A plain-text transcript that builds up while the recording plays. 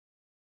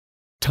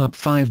Top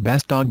 5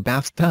 Best Dog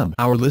Bath Tub.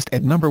 Our list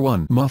at number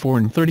 1.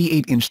 Mophorn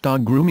 38-inch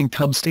Dog Grooming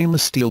Tub.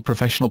 Stainless steel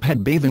professional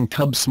pet bathing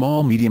tub.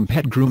 Small medium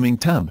pet grooming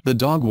tub. The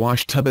dog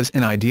wash tub is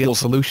an ideal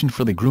solution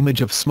for the groomage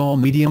of small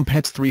medium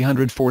pets.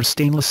 304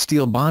 Stainless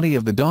steel body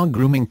of the dog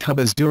grooming tub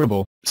is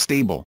durable,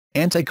 stable,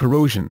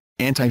 anti-corrosion,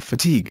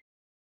 anti-fatigue.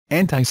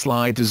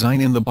 Anti-slide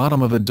design in the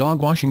bottom of the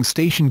dog washing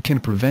station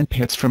can prevent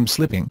pets from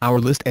slipping. Our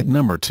list at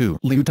number 2.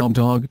 Liutao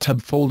Dog Tub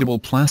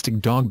Foldable Plastic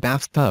Dog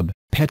Bath Tub,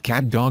 Pet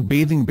Cat Dog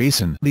Bathing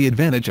Basin. The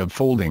advantage of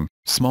folding: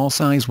 small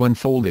size when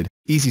folded,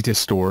 easy to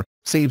store,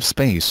 saves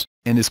space,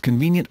 and is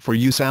convenient for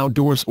use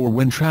outdoors or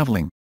when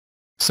traveling.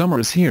 Summer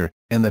is here,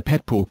 and the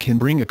pet pool can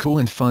bring a cool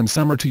and fun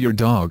summer to your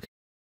dog.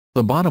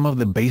 The bottom of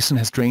the basin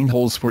has drain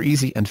holes for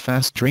easy and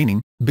fast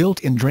draining,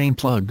 built-in drain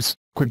plugs,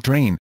 quick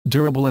drain,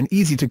 durable and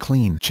easy to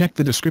clean. Check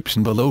the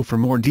description below for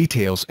more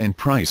details and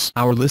price.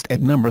 Our list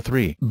at number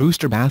 3.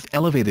 Booster Bath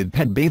Elevated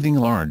Pet Bathing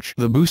Large.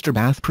 The Booster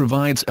Bath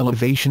provides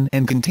elevation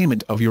and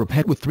containment of your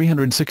pet with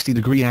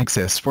 360-degree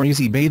access for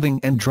easy bathing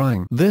and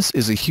drying. This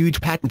is a huge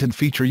patented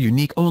feature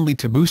unique only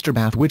to Booster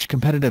Bath, which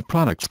competitive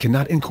products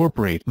cannot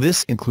incorporate.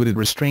 This included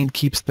restraint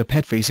keeps the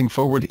pet facing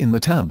forward in the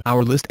tub.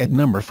 Our list at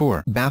number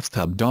 4.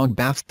 BATHTUB Dog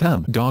Bath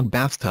Tub. Dog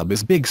bathtub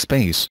is big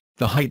space.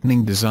 The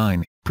heightening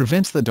design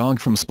prevents the dog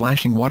from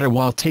splashing water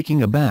while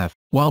taking a bath,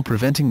 while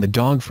preventing the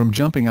dog from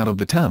jumping out of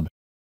the tub.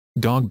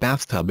 Dog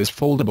bathtub is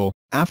foldable.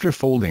 After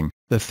folding,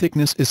 the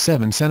thickness is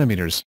 7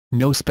 cm,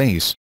 no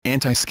space,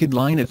 anti-skid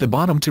line at the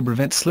bottom to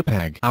prevent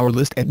slip-hag. Our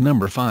list at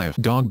number 5.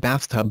 Dog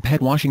bathtub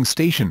pet washing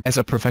station. As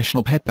a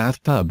professional pet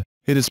bathtub,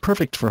 it is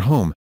perfect for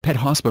home, pet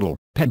hospital,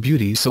 pet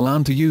beauty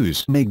salon to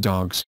use. Make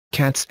dogs,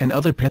 cats and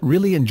other pet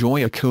really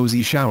enjoy a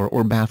cozy shower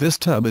or bath. This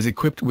tub is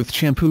equipped with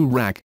shampoo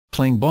rack,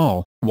 playing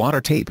ball,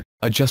 water tape,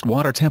 adjust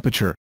water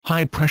temperature,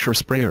 high pressure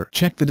sprayer.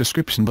 Check the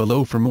description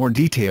below for more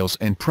details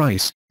and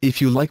price.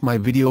 If you like my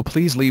video,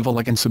 please leave a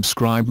like and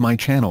subscribe my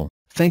channel.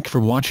 Thank for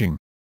watching.